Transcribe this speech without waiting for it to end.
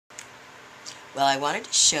Well, I wanted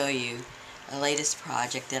to show you the latest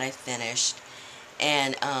project that I finished,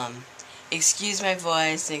 and excuse my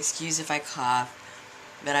voice and excuse if I cough,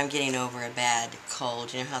 but I'm getting over a bad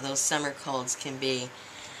cold. You know how those summer colds can be.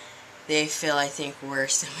 They feel, I think,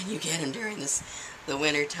 worse than when you get them during the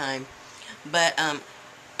winter time. But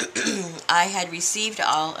I had received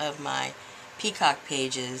all of my Peacock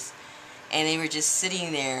pages, and they were just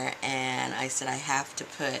sitting there, and I said I have to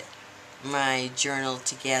put my journal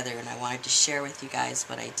together, and I wanted to share with you guys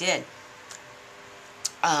what I did.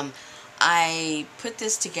 I put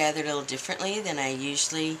this together a little differently than I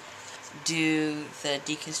usually do the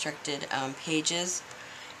deconstructed pages,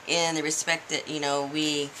 in the respect that, you know,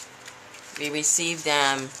 we receive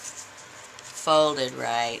them folded,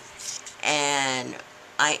 right? And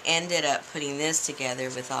I ended up putting this together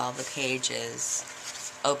with all the pages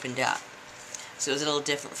opened up. So it was a little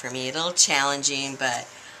different for me, a little challenging, but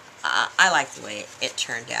I like the way it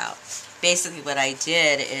turned out. Basically what I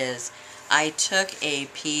did is I took a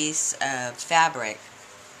piece of fabric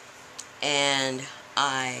and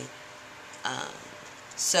I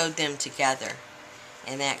sewed them together,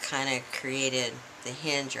 and that kind of created the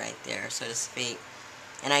hinge right there, so to speak.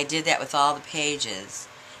 And I did that with all the pages,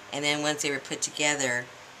 and then once they were put together,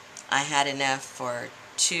 I had enough for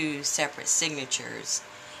 2 separate signatures,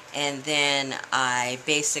 and then I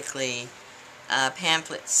basically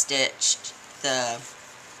pamphlet stitched the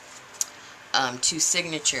 2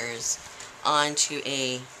 signatures onto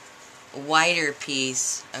a wider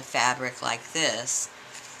piece of fabric like this,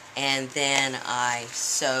 and then I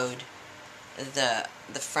sewed the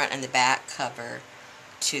front and the back cover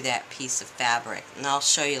to that piece of fabric, and I'll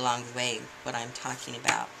show you along the way what I'm talking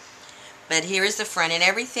about. But here is the front, and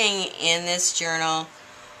everything in this journal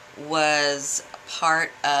was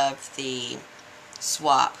part of the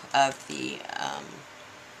swap of the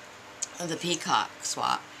Peacock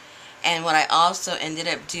swap. And what I also ended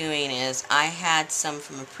up doing is I had some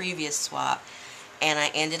from a previous swap, and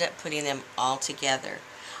I ended up putting them all together.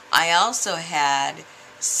 I also had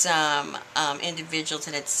some individuals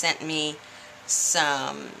that had sent me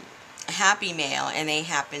some Happy Mail, and they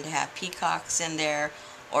happened to have peacocks in there,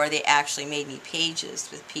 or they actually made me pages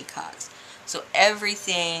with peacocks. So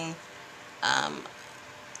everything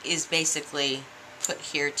is basically put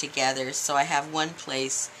here together, so I have one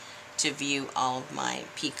place to view all of my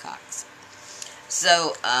peacocks.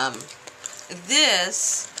 So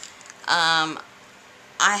this,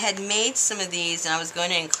 I had made some of these, and I was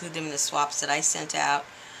going to include them in the swaps that I sent out,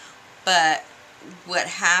 but what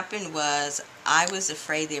happened was I was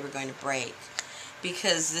afraid they were going to break,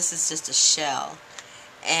 because this is just a shell.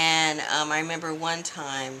 And I remember one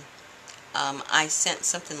time I sent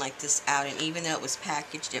something like this out, and even though it was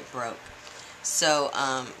packaged, it broke. So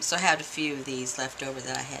so I had a few of these left over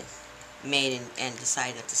that I had made and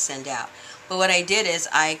decided to send out. But what I did is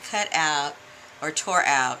I cut out or tore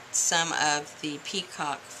out some of the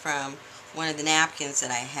peacock from one of the napkins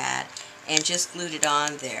that I had and just glued it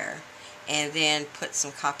on there, and then put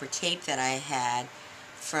some copper tape that I had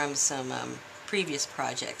from some previous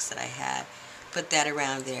projects that I had, put that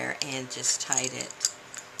around there, and just tied it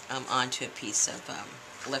onto a piece of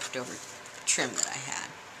leftover trim that I had.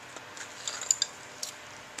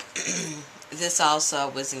 This also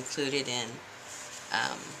was included in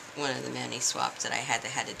one of the many swaps that I had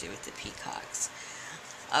that had to do with the peacocks.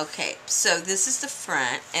 Okay, so this is the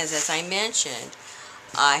front. As I mentioned,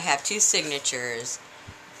 I have 2 signatures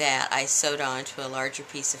that I sewed onto a larger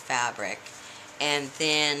piece of fabric, and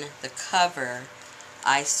then the cover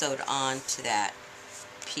I sewed onto that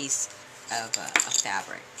piece of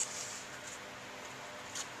fabric.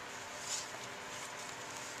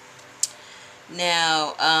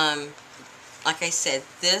 Now, like I said,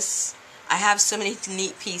 I have so many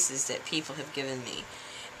neat pieces that people have given me,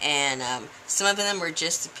 and some of them were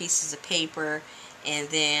just the pieces of paper, and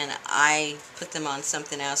then I put them on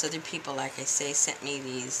something else. Other people, like I say, sent me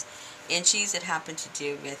these inchies that happen to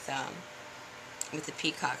do with the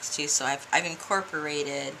peacocks too. So I've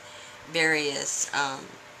incorporated various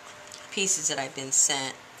pieces that I've been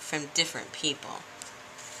sent from different people.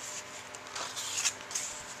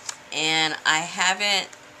 And I haven't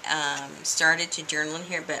started to journal in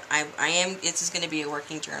here, but I am. This is going to be a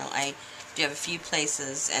working journal. I do have a few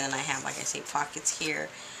places, and then I have, like I say, pockets here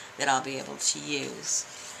that I'll be able to use.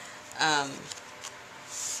 And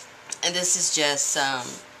this is just some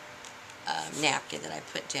napkin that I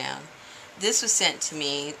put down. This was sent to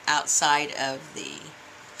me outside of the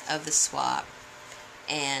swap,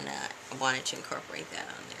 and I wanted to incorporate that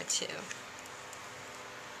on there too.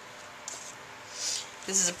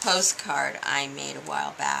 This is a postcard I made a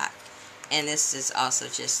while back, and this is also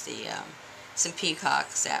just the some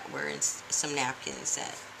peacocks that were in some napkins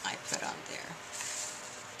that I put on there.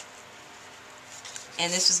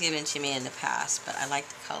 And this was given to me in the past, but I liked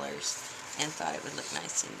the colors and thought it would look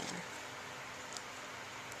nice in there.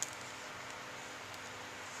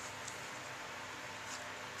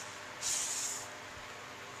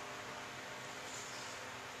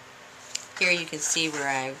 Here you can see where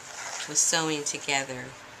I was sewing together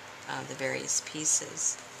the various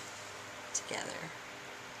pieces together.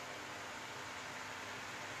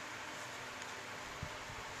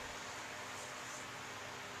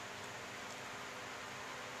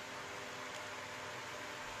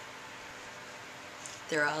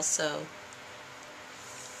 They're also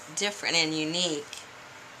different and unique.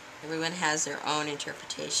 Everyone has their own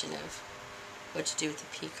interpretation of what to do with the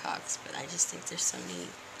peacocks, but I just think they're so neat.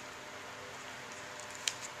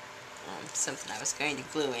 Something I was going to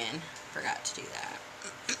glue in, forgot to do that.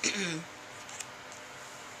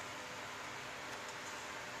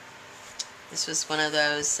 This was one of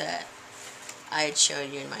those that I had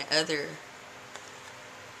showed you in my other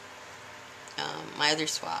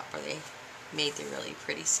swap where they made the really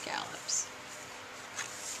pretty scallops.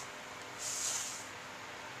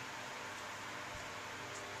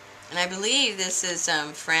 And I believe this is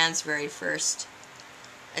Fran's very first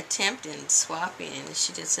attempt in swapping, and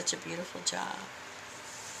she did such a beautiful job.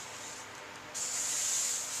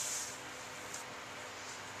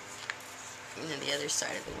 And then the other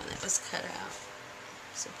side of the one that was cut out.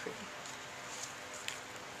 So pretty.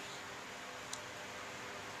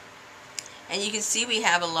 And you can see we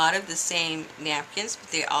have a lot of the same napkins,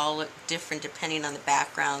 but they all look different depending on the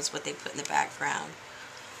backgrounds, what they put in the background,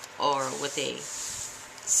 or what they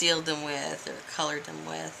sealed them with or colored them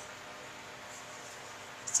with.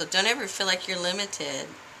 So don't ever feel like you're limited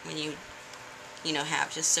when you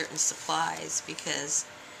have just certain supplies, because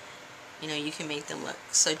you can make them look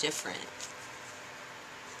so different.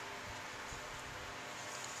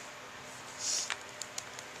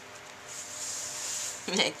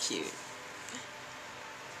 Isn't that cute?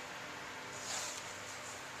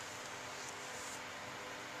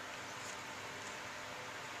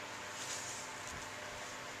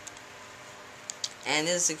 And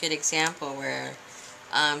this is a good example where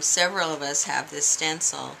several of us have this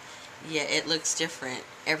stencil, yet it looks different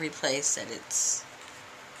every place that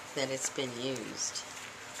it's been used.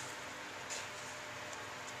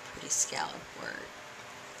 Pretty scallop work.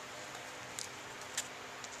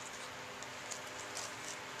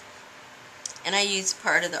 And I used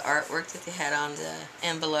part of the artwork that they had on the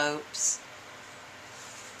envelopes.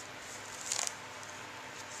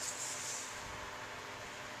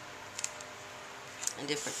 And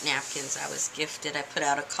different napkins I was gifted. I put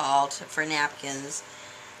out a call for napkins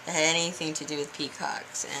that had anything to do with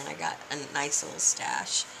peacocks, and I got a nice little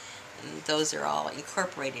stash. And those are all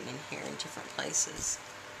incorporated in here in different places.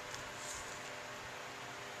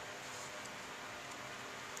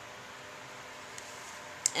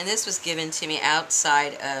 And this was given to me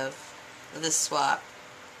outside of the swap,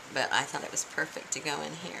 but I thought it was perfect to go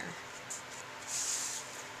in here.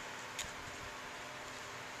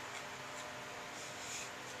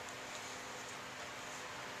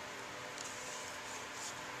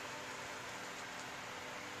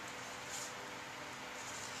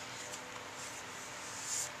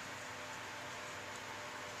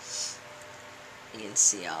 You can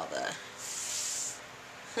see all the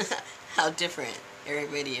how different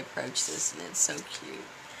everybody approached this, and it's so cute.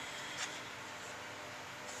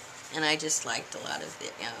 And I just liked a lot of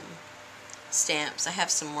the stamps. I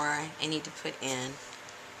have some more I need to put in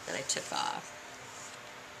that I took off.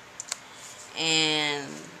 And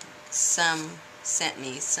some sent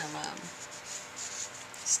me some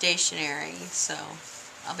stationery, so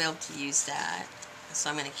I'll be able to use that. So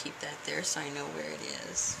I'm going to keep that there so I know where it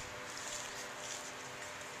is.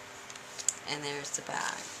 And there's the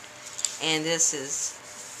back. And this is,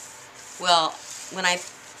 well, when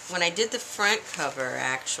I did the front cover,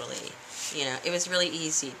 actually, it was really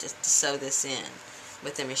easy to sew this in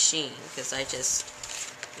with the machine, because I just,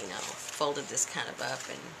 folded this kind of up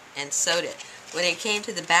and sewed it. When it came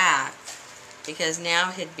to the back, because now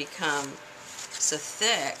it had become so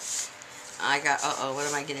thick, I got, what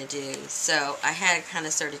am I going to do? So I had to kind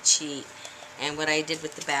of sort of cheat, and what I did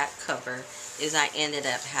with the back cover is I ended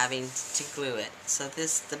up having to glue it. So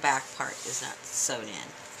the back part is not sewed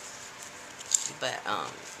in. But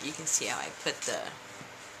you can see how I put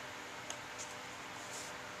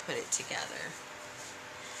it together.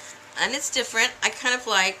 And it's different. I kind of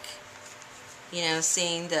like,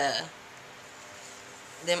 seeing them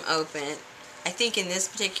open. I think in this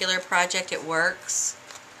particular project it works.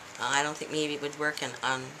 I don't think maybe it would work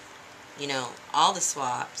on you know, all the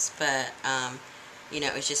swaps, but, you know,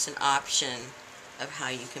 it was just an option of how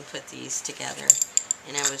you can put these together,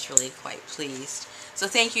 and I was really quite pleased. So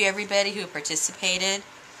thank you everybody who participated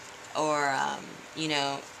or, you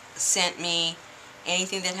know, sent me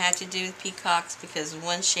anything that had to do with peacocks, because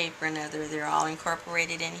one shape or another, they're all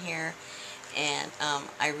incorporated in here, and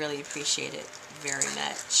I really appreciate it very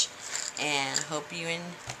much, and hope you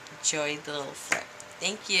enjoyed the little flip.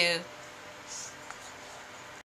 Thank you.